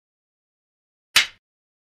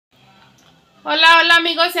Hola, hola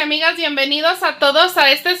amigos y amigas, bienvenidos a todos a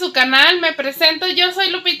su canal. Me presento, yo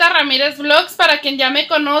soy Lupita Ramírez Vlogs, para quien ya me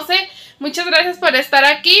conoce. Muchas gracias por estar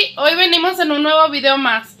aquí. Hoy venimos en un nuevo video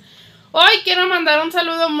más. Hoy quiero mandar un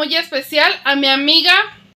saludo muy especial a mi amiga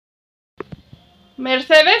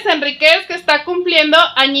Mercedes Enrique, que está cumpliendo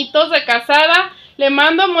añitos de casada. Le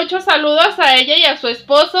mando muchos saludos a ella y a su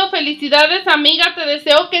esposo. Felicidades, amiga, te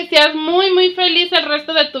deseo que seas muy feliz el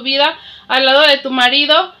resto de tu vida al lado de tu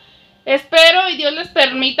marido. Espero y Dios les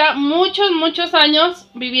permita muchos años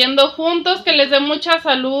viviendo juntos, que les dé mucha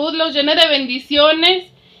salud, los llene de bendiciones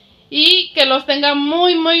y que los tenga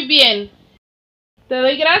muy bien. Te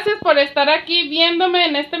doy gracias por estar aquí viéndome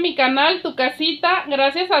en mi canal, tu casita.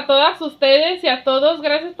 Gracias a todas ustedes y a todos,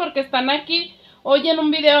 gracias porque están aquí hoy en un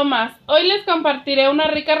video más. Hoy les compartiré una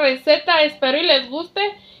rica receta, espero y les guste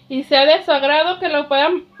y sea de su agrado, que lo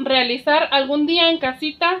puedan realizar algún día en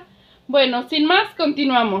casita. Bueno, sin más,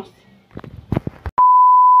 continuamos.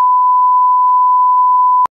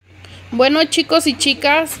 Bueno, chicos y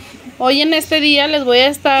chicas, hoy en este día les voy a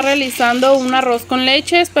estar realizando un arroz con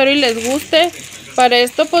leche, espero y les guste. Para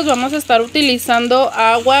esto pues vamos a estar utilizando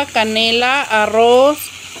agua, canela,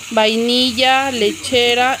 arroz, vainilla,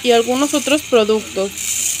 lechera y algunos otros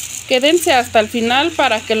productos. Quédense hasta el final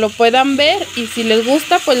para que lo puedan ver y si les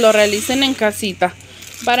gusta pues lo realicen en casita.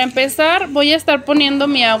 Para empezar voy a estar poniendo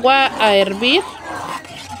mi agua a hervir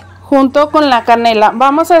junto con la canela.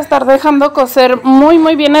 Vamos a estar dejando cocer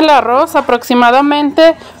muy bien el arroz,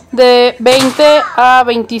 aproximadamente de 20 a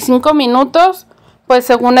 25 minutos, pues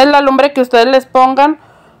según es la lumbre que ustedes les pongan.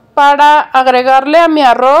 Para agregarle a mi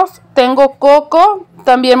arroz tengo coco,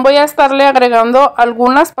 también voy a estarle agregando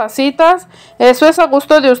algunas pasitas, eso es a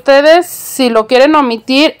gusto de ustedes, si lo quieren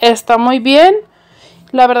omitir está muy bien.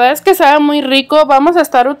 La verdad es que sabe muy rico. Vamos a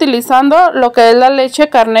estar utilizando lo que es la leche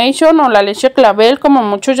Carnation o la leche clavel, como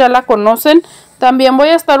muchos ya la conocen. También voy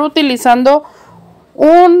a estar utilizando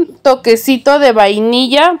un toquecito de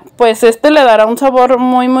vainilla, pues este le dará un sabor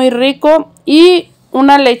muy rico. Y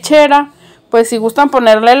una lechera, pues si gustan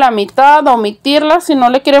ponerle la mitad o omitirla, si no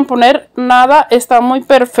le quieren poner nada, está muy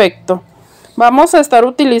perfecto. Vamos a estar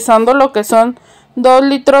utilizando lo que son 2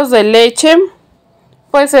 litros de leche.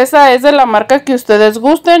 Pues esa es de la marca que ustedes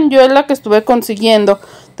gusten, yo es la que estuve consiguiendo.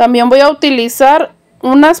 También voy a utilizar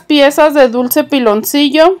unas piezas de dulce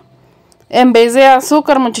piloncillo en vez de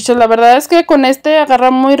azúcar, muchachos. La verdad es que con este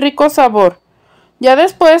agarra muy rico sabor. Ya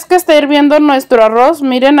después que esté hirviendo nuestro arroz,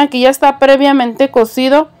 miren, aquí ya está previamente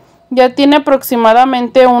cocido. Ya tiene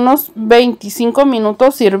aproximadamente unos 25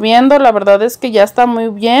 minutos hirviendo. La verdad es que ya está muy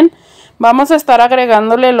bien. Vamos a estar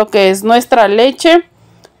agregándole lo que es nuestra leche,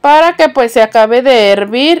 para que pues se acabe de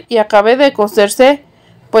hervir y acabe de cocerse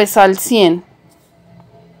pues al 100.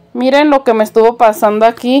 Miren lo que me estuvo pasando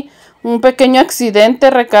aquí, un pequeño accidente.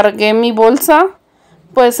 Recargué mi bolsa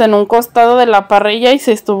pues en un costado de la parrilla y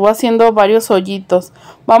se estuvo haciendo varios hoyitos.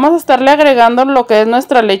 Vamos a estarle agregando lo que es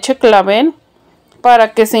nuestra leche clavel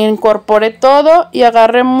para que se incorpore todo y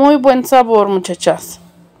agarre muy buen sabor, muchachas.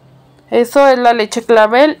 Eso es la leche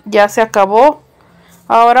clavel, ya se acabó.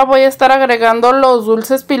 Ahora voy a estar agregando los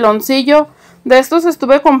dulces piloncillo. De estos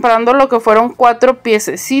estuve comprando lo que fueron 4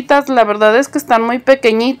 piececitas. La verdad es que están muy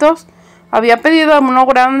pequeñitos. Había pedido uno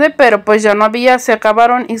grande, pero pues ya no había, se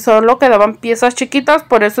acabaron y solo quedaban piezas chiquitas.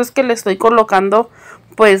 Por eso es que le estoy colocando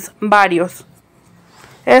pues varios.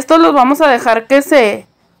 Estos los vamos a dejar que se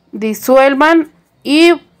disuelvan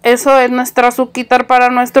y eso es nuestra azuquitar para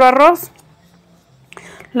nuestro arroz.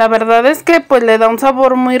 La verdad es que pues le da un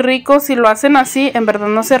sabor muy rico. Si lo hacen así, en verdad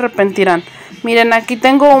no se arrepentirán. Miren, aquí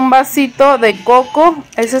tengo un vasito de coco.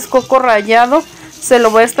 Ese es coco rallado. Se lo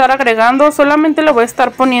voy a estar agregando. Solamente le voy a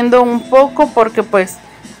estar poniendo un poco porque pues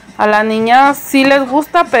a la niña sí les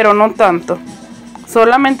gusta, pero no tanto.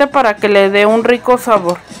 Solamente para que le dé un rico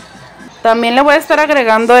sabor. También le voy a estar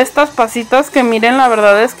agregando estas pasitas que miren, la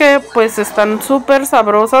verdad es que pues están súper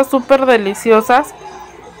sabrosas, súper deliciosas.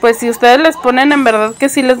 Pues si ustedes les ponen, en verdad que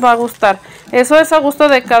sí les va a gustar. Eso es a gusto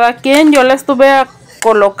de cada quien. Yo le estuve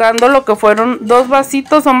colocando lo que fueron 2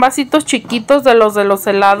 vasitos. Son vasitos chiquitos de los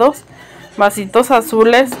helados. Vasitos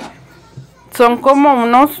azules. Son como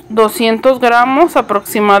unos 200 gramos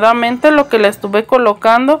aproximadamente lo que le estuve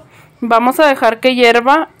colocando. Vamos a dejar que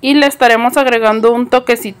hierva y le estaremos agregando un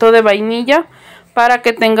toquecito de vainilla para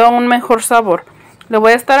que tenga un mejor sabor. Le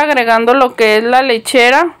voy a estar agregando lo que es la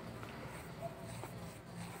lechera.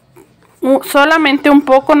 Solamente un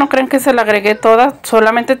poco, no crean que se la agregué toda,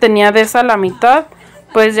 solamente tenía de esa la mitad,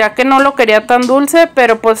 pues ya que no lo quería tan dulce,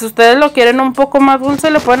 pero pues si ustedes lo quieren un poco más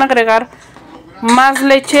dulce le pueden agregar más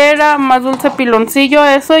lechera, más dulce piloncillo,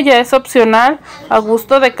 eso ya es opcional, a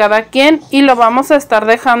gusto de cada quien. Y lo vamos a estar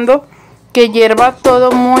dejando que hierva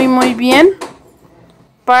todo muy bien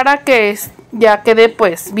para que ya quede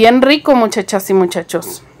pues bien rico, muchachas y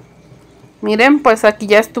muchachos. Miren, pues aquí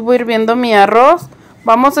ya estuvo hirviendo mi arroz.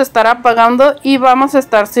 Vamos a estar apagando y vamos a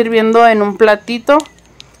estar sirviendo en un platito.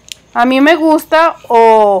 A mí me gusta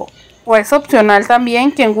o es opcional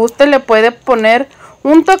también. Quien guste le puede poner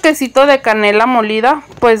un toquecito de canela molida.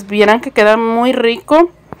 Pues vieran que queda muy rico.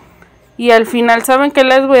 Y al final, ¿saben qué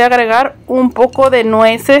les voy a agregar? Un poco de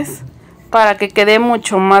nueces para que quede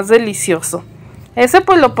mucho más delicioso. Ese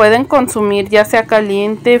pues lo pueden consumir ya sea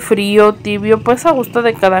caliente, frío, tibio, pues a gusto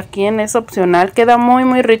de cada quien, es opcional. Queda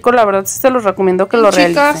muy rico, la verdad sí se los recomiendo que lo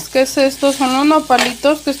realicen. Chicas, ¿qué es esto? Son los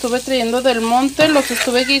nopalitos que estuve trayendo del monte, los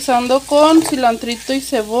estuve guisando con cilantrito y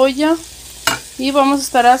cebolla. Y vamos a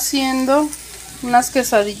estar haciendo unas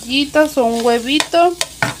quesadillitas o un huevito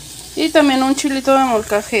y también un chilito de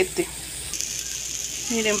molcajete.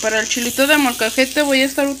 Miren, para el chilito de molcajete voy a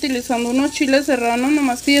estar utilizando unos chiles serranos,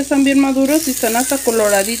 nomás que ya están bien maduros y están hasta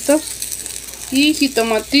coloraditos. Y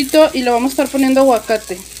jitomatito, y le vamos a estar poniendo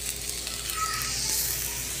aguacate.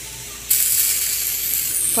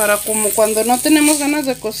 Para como cuando no tenemos ganas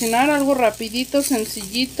de cocinar, algo rapidito,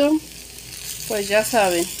 sencillito, pues ya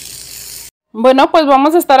saben. Bueno, pues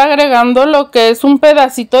vamos a estar agregando lo que es un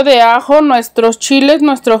pedacito de ajo, nuestros chiles,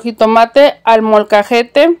 nuestro jitomate al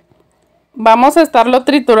molcajete. Vamos a estarlo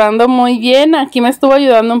triturando muy bien. Aquí me estuvo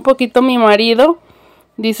ayudando un poquito mi marido.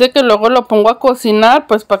 Dice que luego lo pongo a cocinar,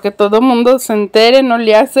 pues para que todo el mundo se entere, no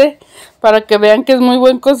le hace, para que vean que es muy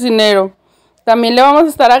buen cocinero. También le vamos a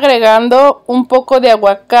estar agregando un poco de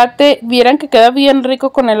aguacate. Vieran que queda bien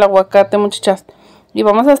rico con el aguacate, muchachas. Y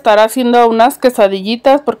vamos a estar haciendo unas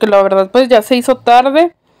quesadillitas, porque la verdad pues ya se hizo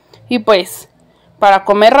tarde. Y pues, para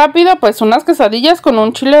comer rápido, pues unas quesadillas con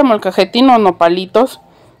un chile de molcajete y nopalitos.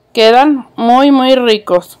 Quedan muy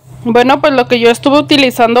ricos. Bueno, pues lo que yo estuve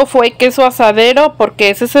utilizando fue queso asadero, porque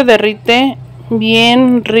ese se derrite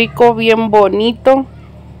bien rico, bien bonito.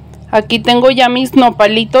 Aquí tengo ya mis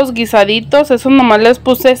nopalitos guisaditos. Esos nomás les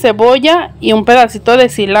puse cebolla y un pedacito de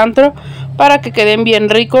cilantro para que queden bien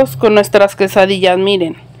ricos con nuestras quesadillas.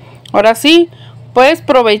 Miren, ahora sí, pues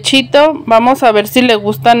provechito. Vamos a ver si le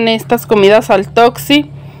gustan estas comidas al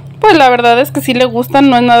Toxi. Pues la verdad es que sí le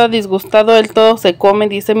gustan, no es nada disgustado, él todo se come,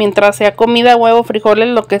 dice, mientras sea comida, huevo, frijoles,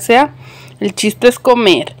 lo que sea, el chiste es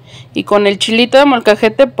comer. Y con el chilito de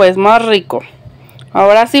molcajete, pues más rico.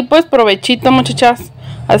 Ahora sí, pues provechito, muchachas.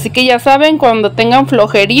 Así que ya saben, cuando tengan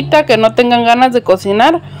flojerita, que no tengan ganas de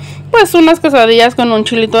cocinar, pues unas quesadillas con un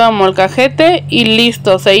chilito de molcajete y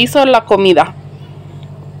listo, se hizo la comida.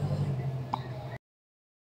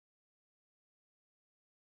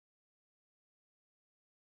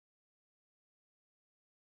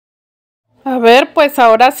 A ver, pues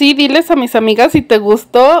ahora sí, diles a mis amigas si te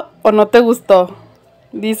gustó o no te gustó.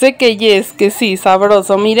 Dice que yes, que sí,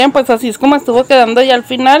 sabroso. Miren, pues así es como estuvo quedando ya al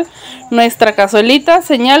final nuestra cazuelita.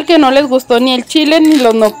 Señal que no les gustó ni el chile ni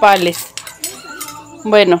los nopales.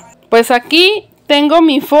 Bueno, pues aquí tengo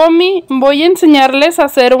mi foamy. Voy a enseñarles a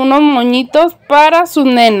hacer unos moñitos para sus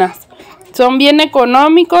nenas. Son bien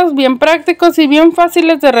económicos, bien prácticos y bien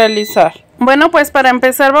fáciles de realizar. Bueno, pues para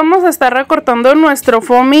empezar vamos a estar recortando nuestro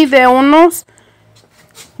foamy de unos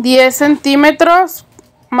 10 centímetros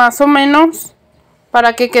más o menos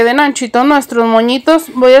para que queden anchitos nuestros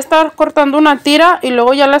moñitos. Voy a estar cortando una tira y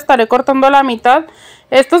luego ya la estaré cortando a la mitad.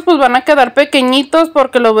 Estos pues van a quedar pequeñitos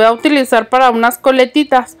porque los voy a utilizar para unas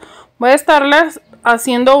coletitas. Voy a estarles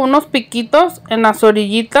haciendo unos piquitos en las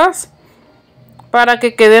orillitas para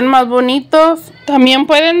que queden más bonitos. También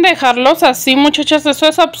pueden dejarlos así, muchachas, eso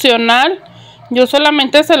es opcional. Yo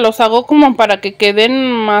solamente se los hago como para que queden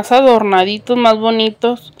más adornaditos, más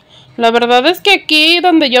bonitos. La verdad es que aquí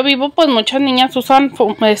donde yo vivo, pues muchas niñas usan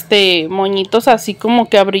moñitos así como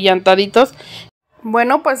que abrillantaditos.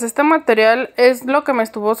 Bueno, pues este material es lo que me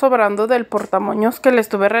estuvo sobrando del portamoños que le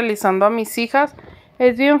estuve realizando a mis hijas.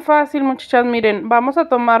 Es bien fácil, muchachas, miren, vamos a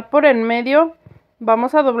tomar por en medio,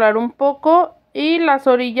 vamos a doblar un poco y las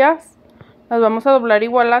orillas las vamos a doblar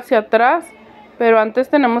igual hacia atrás. Pero antes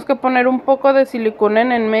tenemos que poner un poco de silicona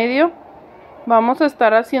en el medio. Vamos a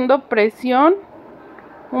estar haciendo presión.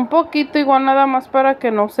 Un poquito igual nada más para que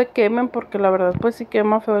no se quemen. Porque la verdad pues sí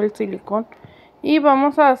quema feo el silicón. Y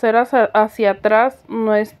vamos a hacer hacia atrás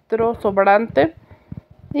nuestro sobrante.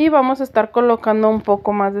 Y vamos a estar colocando un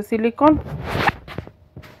poco más de silicón.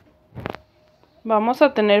 Vamos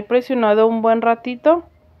a tener presionado un buen ratito.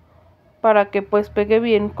 Para que pues pegue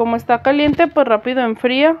bien. Como está caliente pues rápido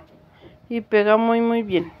enfría. Y pega muy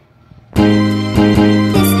bien.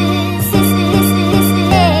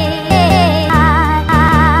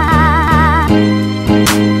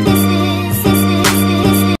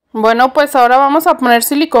 Bueno, pues ahora vamos a poner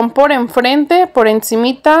silicón por enfrente, por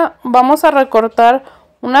encimita. Vamos a recortar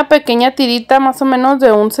una pequeña tirita más o menos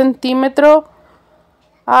de 1 centímetro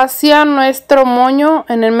hacia nuestro moño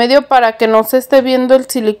en el medio para que no se esté viendo el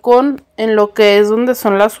silicón en lo que es donde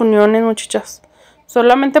son las uniones, muchachas.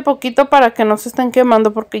 Solamente poquito para que no se estén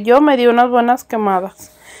quemando, porque yo me di unas buenas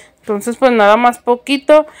quemadas. Entonces pues nada más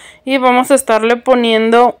poquito, y vamos a estarle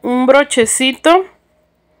poniendo un brochecito.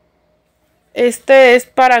 Este es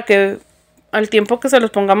para que al tiempo que se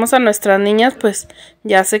los pongamos a nuestras niñas pues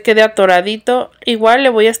ya se quede atoradito. Igual le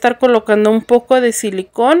voy a estar colocando un poco de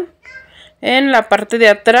silicón en la parte de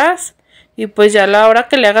atrás, y pues ya a la hora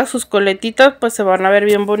que le haga sus coletitas pues se van a ver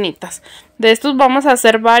bien bonitas. De estos vamos a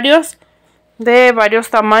hacer varios, de varios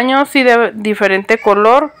tamaños y de diferente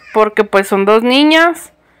color, porque pues son 2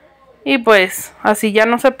 niñas y pues así ya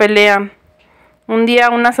no se pelean. Un día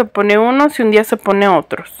una se pone unos y un día se pone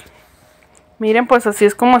otros. Miren, pues así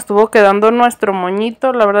es como estuvo quedando nuestro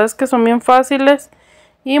moñito. La verdad es que son bien fáciles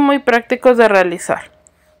y muy prácticos de realizar.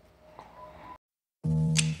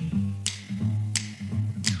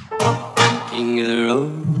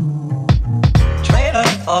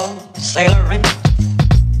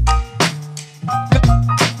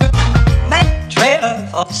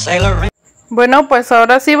 Bueno, pues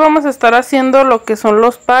ahora sí vamos a estar haciendo lo que son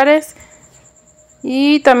los pares.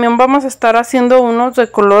 Y también vamos a estar haciendo unos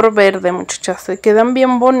de color verde, muchachas. Se quedan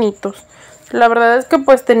bien bonitos. La verdad es que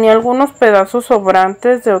pues tenía algunos pedazos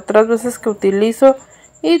sobrantes de otras veces que utilizo.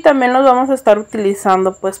 Y también los vamos a estar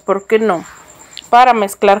utilizando, pues, ¿por qué no? Para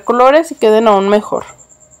mezclar colores y queden aún mejor.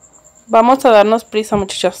 Vamos a darnos prisa,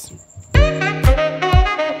 muchachas.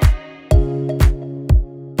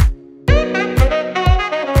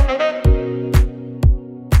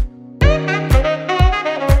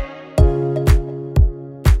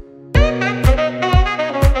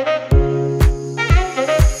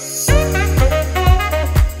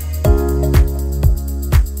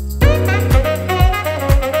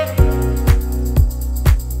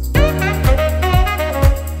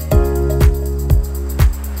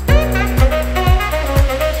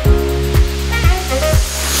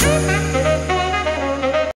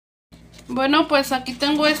 Bueno, pues aquí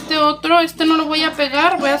tengo este otro. Este no lo voy a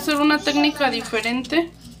pegar, voy a hacer una técnica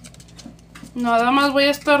diferente. Nada más voy a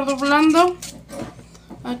estar doblando.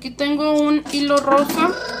 Aquí tengo un hilo rosa.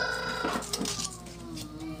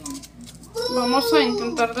 Vamos a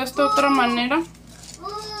intentar de esta otra manera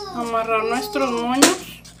amarrar nuestros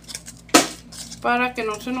moños para que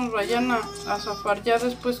no se nos vayan a zafar ya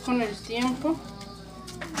después con el tiempo.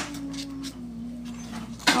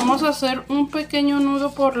 Vamos a hacer un pequeño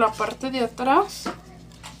nudo por la parte de atrás.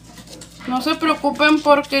 No se preocupen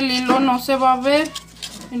porque el hilo no se va a ver.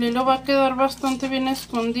 El hilo va a quedar bastante bien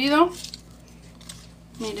escondido.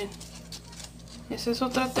 Miren. Esa es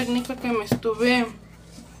otra técnica que me estuve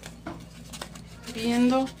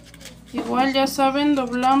viendo. Igual ya saben,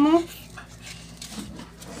 doblamos.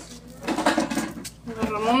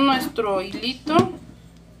 Agarramos nuestro hilito.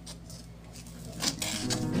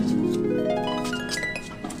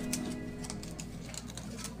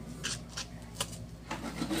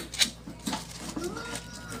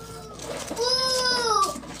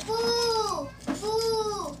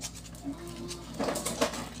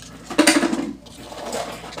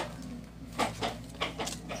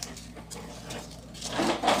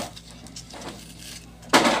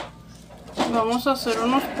 Vamos a hacer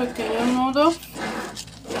unos pequeños nudos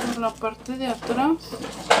por la parte de atrás.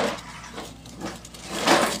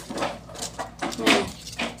 Miren,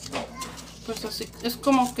 pues así es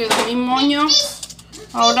como quedó mi moño.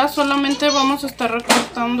 Ahora solamente vamos a estar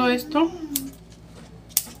recortando esto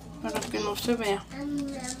para que no se vea.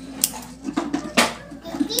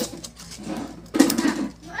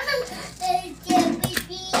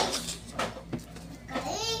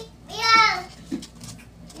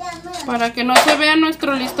 Para que no se vea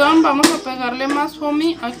nuestro listón, vamos a pegarle más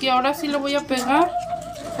foamy. Aquí ahora sí lo voy a pegar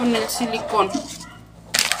con el silicón.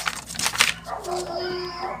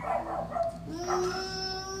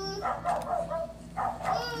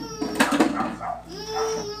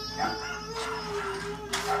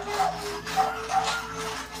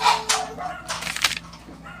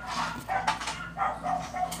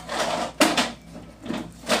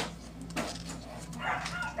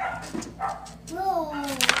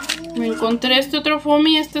 Me encontré este otro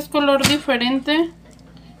foamy, este es color diferente.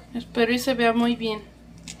 Espero y se vea muy bien.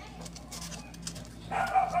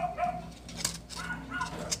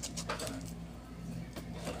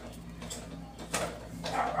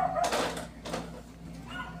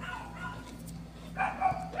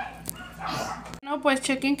 Bueno, bueno, pues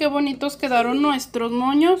chequen qué bonitos quedaron nuestros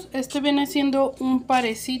moños. Este viene siendo un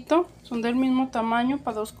parecito, son del mismo tamaño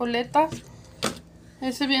para 2 coletas.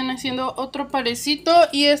 Ese viene siendo otro parecito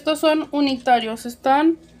y estos son unitarios,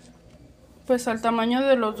 están pues al tamaño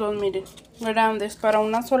de los dos, miren, grandes para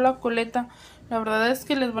una sola coleta. La verdad es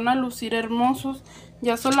que les van a lucir hermosos.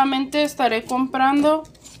 Ya solamente estaré comprando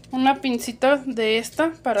una pincita de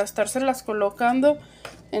esta para estárselas colocando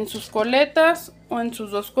en sus coletas o en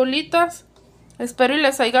sus 2 colitas. Espero y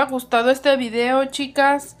les haya gustado este video,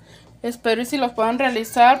 chicas. Espero y si lo puedan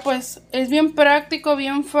realizar, pues es bien práctico,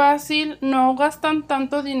 bien fácil. No gastan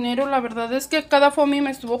tanto dinero. La verdad es que cada foamy me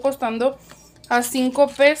estuvo costando a 5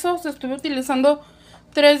 pesos. Estuve utilizando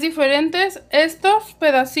 3 diferentes. Estos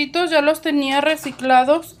pedacitos ya los tenía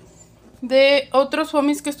reciclados de otros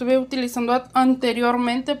foamies que estuve utilizando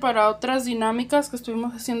anteriormente para otras dinámicas que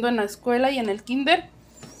estuvimos haciendo en la escuela y en el kinder.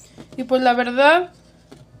 Y pues la verdad,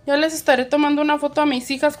 ya les estaré tomando una foto a mis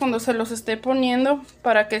hijas cuando se los esté poniendo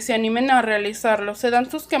para que se animen a realizarlo. Se dan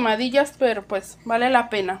sus quemadillas, pero pues vale la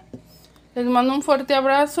pena. Les mando un fuerte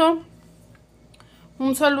abrazo,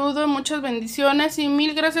 un saludo y muchas bendiciones y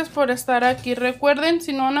mil gracias por estar aquí. Recuerden,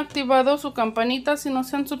 si no han activado su campanita, si no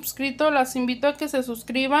se han suscrito, las invito a que se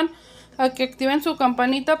suscriban, a que activen su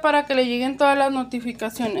campanita para que le lleguen todas las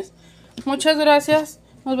notificaciones. Muchas gracias.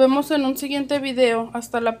 Nos vemos en un siguiente video.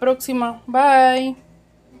 Hasta la próxima. Bye.